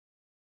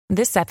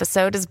This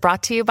episode is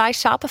brought to you by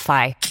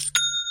Shopify.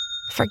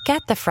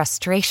 Forget the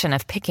frustration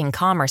of picking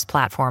commerce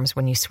platforms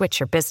when you switch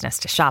your business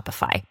to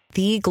Shopify,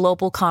 the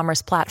global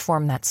commerce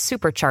platform that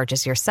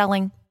supercharges your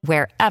selling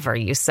wherever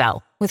you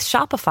sell. With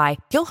Shopify,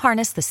 you'll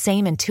harness the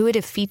same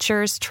intuitive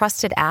features,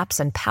 trusted apps,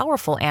 and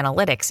powerful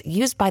analytics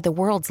used by the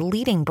world's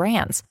leading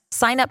brands.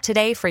 Sign up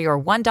today for your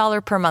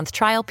 $1 per month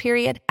trial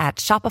period at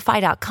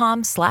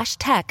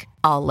shopify.com/tech,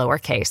 all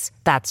lowercase.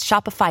 That's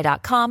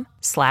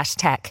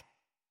shopify.com/tech.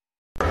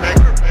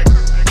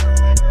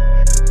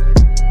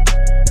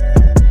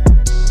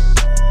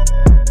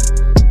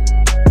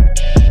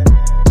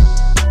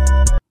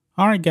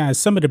 All right, guys,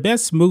 some of the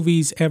best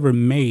movies ever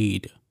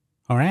made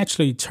are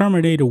actually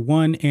Terminator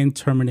 1 and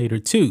Terminator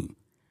 2.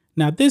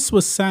 Now, this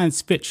was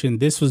science fiction.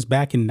 This was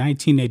back in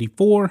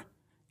 1984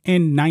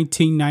 and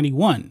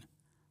 1991.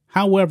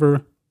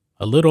 However,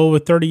 a little over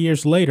 30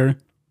 years later,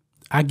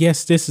 I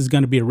guess this is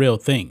going to be a real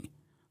thing.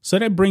 So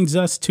that brings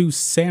us to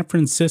San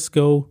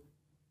Francisco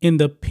in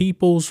the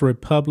People's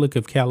Republic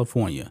of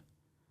California.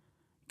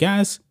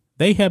 Guys,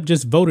 they have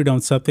just voted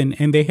on something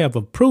and they have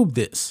approved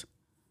this.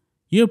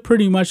 You're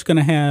pretty much going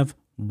to have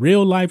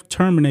real life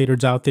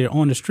Terminators out there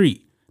on the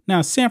street.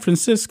 Now, San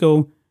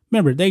Francisco,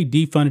 remember, they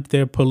defunded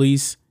their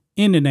police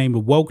in the name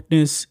of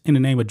wokeness, in the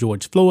name of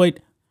George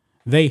Floyd.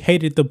 They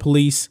hated the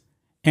police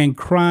and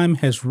crime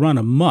has run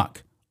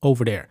amok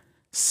over there.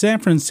 San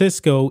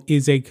Francisco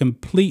is a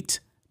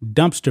complete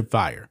dumpster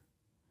fire.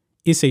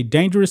 It's a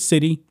dangerous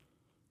city.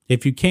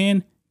 If you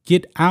can,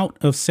 get out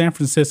of San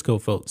Francisco,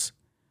 folks.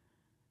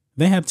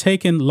 They have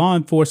taken law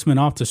enforcement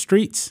off the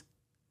streets.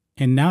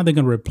 And now they're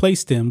going to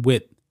replace them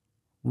with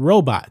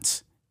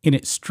robots in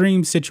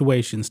extreme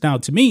situations. Now,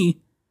 to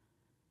me,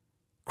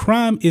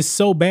 crime is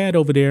so bad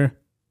over there.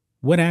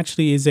 What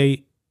actually is an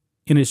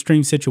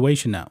extreme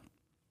situation now?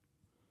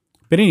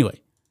 But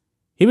anyway,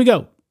 here we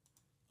go.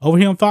 Over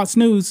here on Fox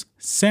News,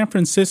 San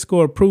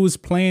Francisco approves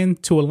plan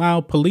to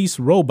allow police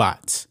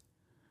robots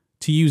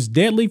to use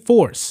deadly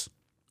force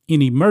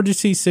in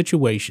emergency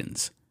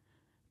situations.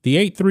 The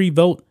 8-3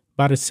 vote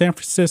by the San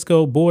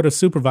Francisco Board of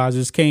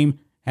Supervisors came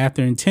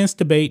after intense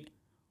debate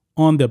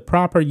on the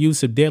proper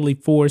use of deadly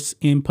force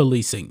in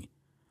policing.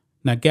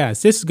 Now,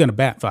 guys, this is going to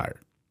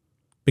backfire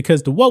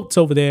because the wokes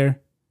over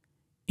there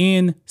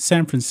in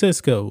San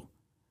Francisco,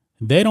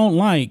 they don't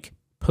like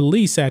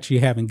police actually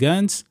having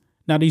guns.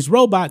 Now, these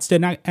robots, they're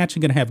not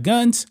actually going to have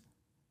guns,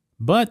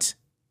 but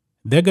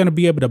they're going to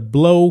be able to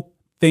blow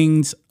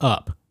things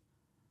up.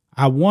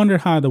 I wonder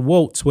how the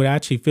wokes would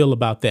actually feel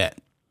about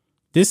that.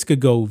 This could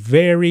go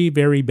very,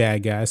 very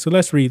bad, guys. So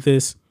let's read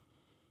this.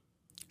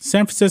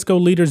 San Francisco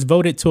leaders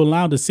voted to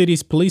allow the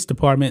city's police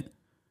department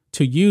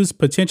to use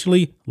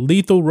potentially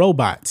lethal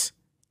robots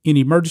in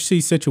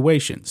emergency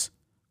situations.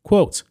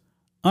 Quote,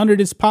 under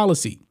this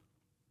policy,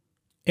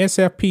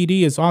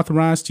 SFPD is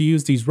authorized to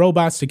use these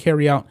robots to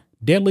carry out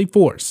deadly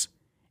force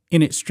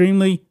in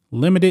extremely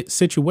limited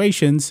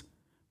situations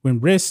when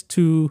risk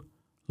to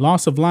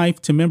loss of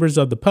life to members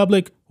of the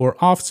public or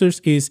officers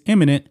is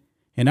imminent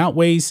and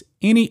outweighs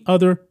any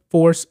other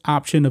force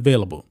option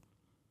available.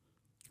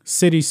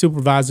 City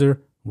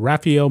Supervisor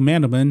Raphael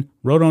Mandelman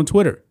wrote on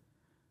Twitter,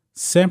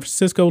 San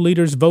Francisco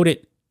leaders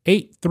voted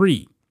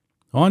 8-3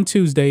 on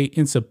Tuesday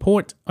in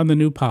support of the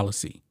new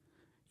policy.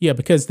 Yeah,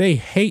 because they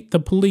hate the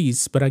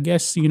police, but I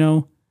guess,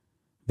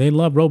 they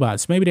love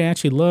robots. Maybe they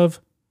actually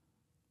love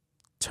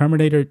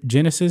Terminator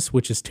Genesis,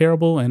 which is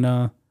terrible, and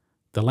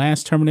the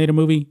last Terminator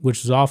movie,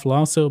 which is awful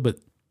also, but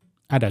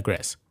I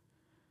digress.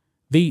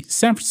 The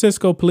San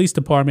Francisco Police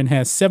Department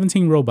has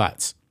 17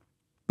 robots,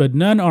 but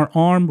none are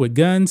armed with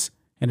guns,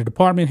 and the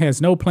department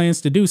has no plans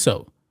to do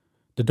so.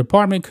 The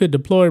department could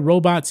deploy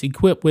robots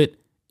equipped with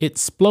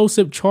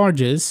explosive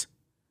charges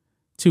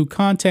to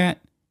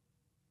contact,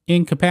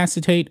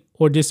 incapacitate,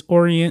 or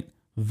disorient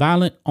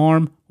violent,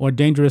 armed, or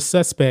dangerous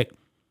suspect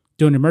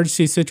during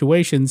emergency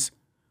situations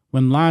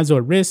when lives are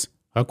at risk,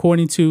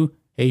 according to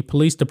a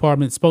police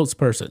department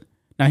spokesperson.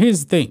 Now,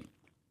 here's the thing.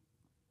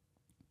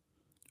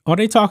 Are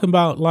they talking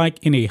about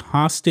like in a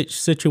hostage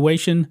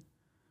situation?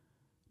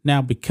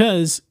 Now,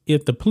 because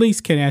if the police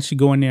can actually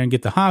go in there and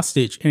get the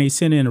hostage and they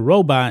send in a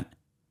robot,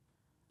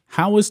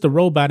 how is the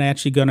robot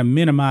actually going to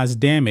minimize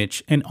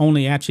damage and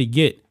only actually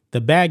get the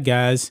bad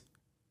guys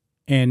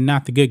and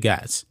not the good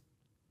guys?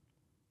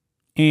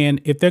 And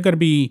if they're going to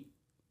be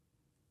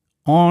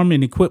armed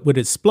and equipped with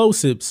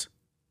explosives,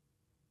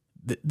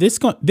 this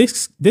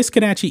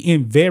could actually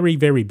end very,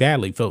 very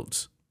badly,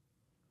 folks.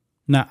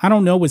 Now, I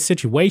don't know what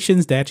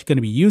situations they're actually going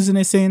to be using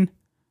this in,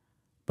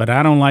 but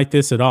I don't like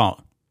this at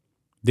all.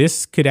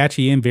 This could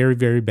actually end very,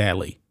 very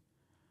badly.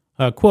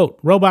 Quote,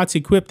 robots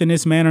equipped in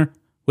this manner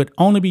would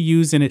only be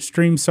used in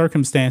extreme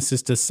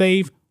circumstances to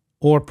save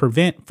or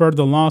prevent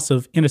further loss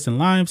of innocent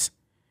lives,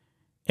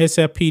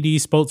 SFPD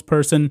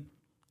spokesperson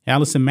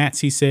Allison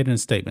Matsey said in a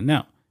statement.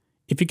 Now,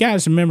 if you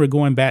guys remember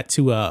going back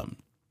to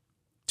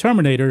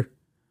Terminator,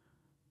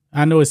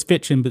 I know it's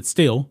fiction, but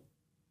still,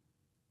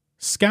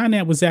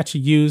 Skynet was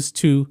actually used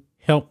to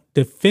help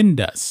defend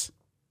us.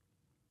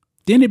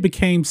 Then it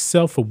became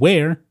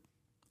self-aware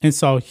and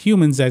saw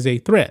humans as a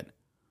threat.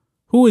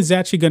 Who is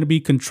actually going to be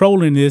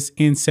controlling this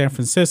in San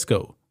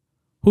Francisco?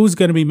 Who's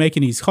going to be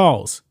making these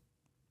calls?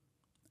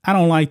 I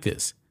don't like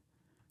this.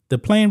 The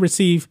plan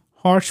received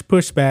harsh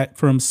pushback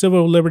from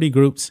civil liberty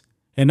groups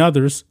and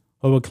others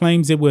over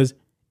claims it would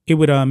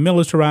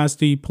militarize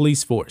the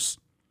police force.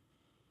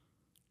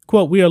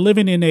 Quote, "We are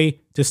living in a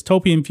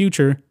dystopian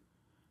future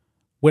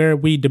where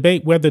we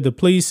debate whether the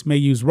police may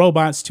use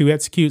robots to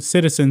execute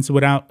citizens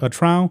without a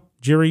trial,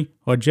 jury,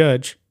 or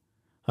judge,"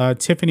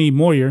 Tiffany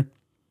Moyer,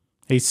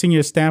 a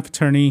senior staff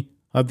attorney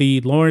of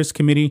the Lawyers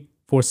Committee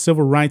for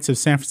Civil Rights of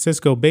San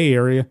Francisco Bay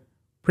Area,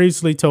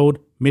 previously told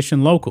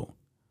Mission Local.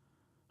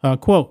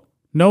 Quote,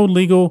 "No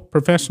legal,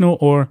 professional,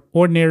 or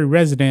ordinary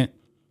resident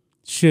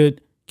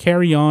should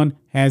carry on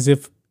as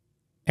if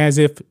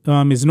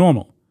is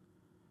normal."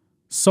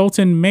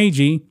 Sultan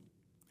Meghji,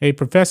 a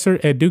professor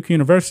at Duke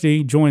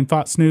University, joined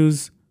Fox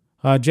News'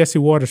 Jesse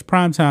Waters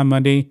Primetime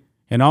Monday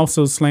and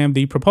also slammed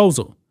the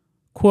proposal.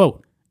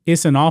 Quote,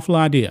 "It's an awful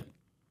idea."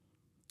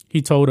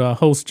 He told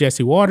host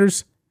Jesse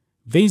Waters,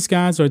 "These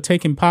guys are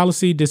taking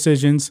policy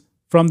decisions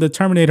from the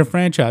Terminator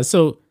franchise."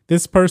 So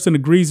this person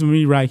agrees with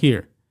me right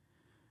here.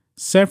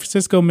 San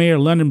Francisco Mayor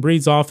London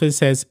Breed's office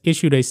has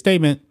issued a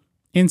statement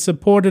in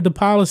support of the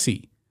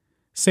policy,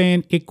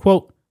 saying it,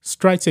 quote,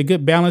 "strikes a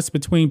good balance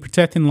between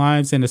protecting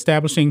lives and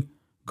establishing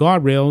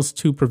guardrails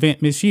to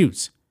prevent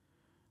misuse."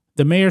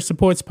 The mayor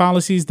supports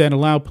policies that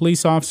allow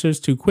police officers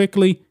to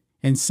quickly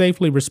and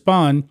safely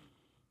respond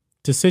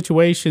to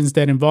situations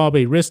that involve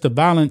a risk of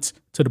violence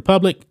to the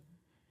public,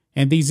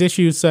 and this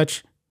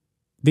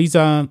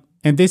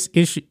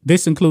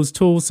includes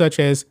tools such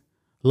as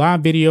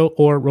live video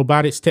or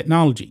robotics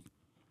technology.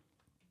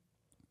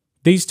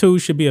 These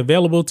tools should be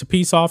available to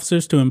peace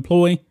officers to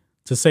employ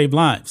to save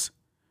lives,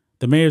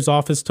 the mayor's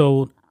office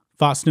told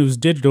Fox News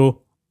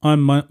Digital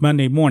on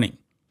Monday morning.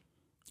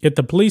 If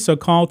the police are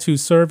called to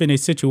serve in a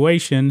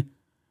situation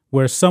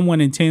where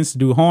someone intends to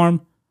do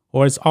harm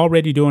or is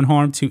already doing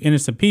harm to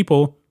innocent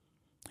people,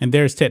 and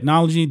there is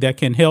technology that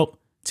can help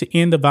to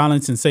end the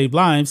violence and save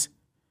lives,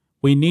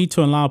 we need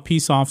to allow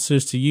peace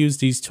officers to use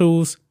these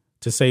tools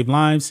to save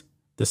lives,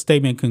 the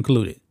statement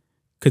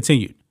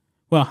continued.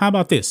 Well, how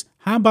about this?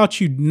 How about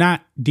you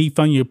not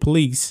defund your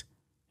police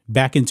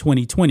back in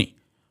 2020?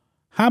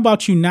 How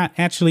about you not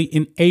actually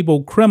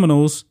enable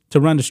criminals to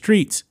run the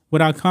streets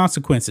without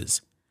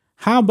consequences?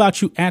 How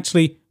about you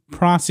actually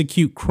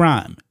prosecute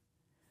crime?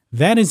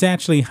 That is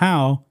actually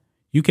how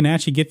you can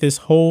actually get this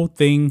whole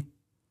thing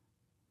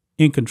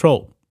in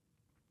control.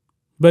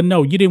 But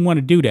no, you didn't want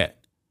to do that.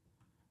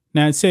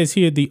 Now it says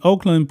here the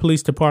Oakland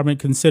Police Department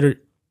considered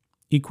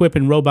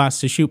equipping robots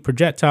to shoot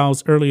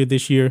projectiles earlier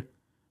this year,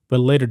 but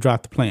later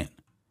dropped the plan.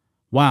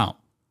 Wow.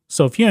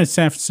 So if you're in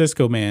San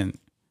Francisco, man,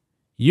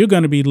 you're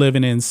going to be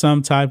living in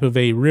some type of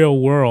a real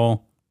world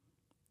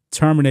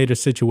Terminator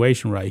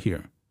situation right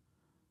here.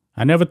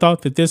 I never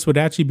thought that this would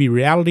actually be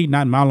reality,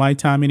 not in my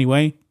lifetime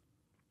anyway.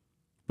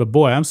 But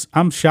boy,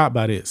 I'm shocked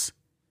by this.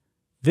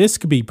 This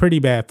could be pretty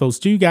bad, folks.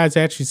 Do you guys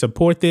actually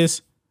support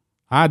this?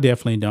 I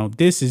definitely don't.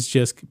 This is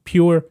just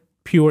pure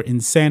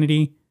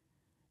insanity.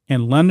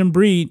 And London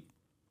Breed,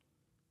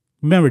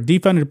 remember,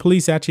 defunding the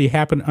police actually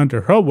happened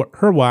under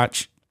her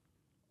watch.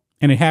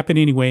 And it happened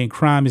anyway, and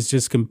crime is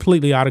just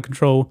completely out of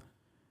control.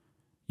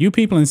 You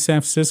people in San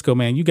Francisco,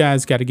 man, you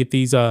guys got to get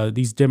these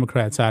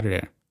Democrats out of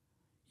there.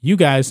 You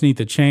guys need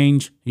to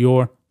change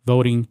your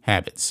voting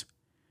habits.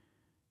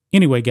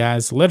 Anyway,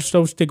 guys, let us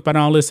know what you think about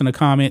all this in the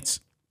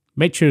comments.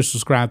 Make sure to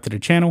subscribe to the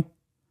channel,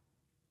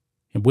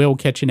 and we'll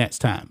catch you next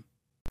time.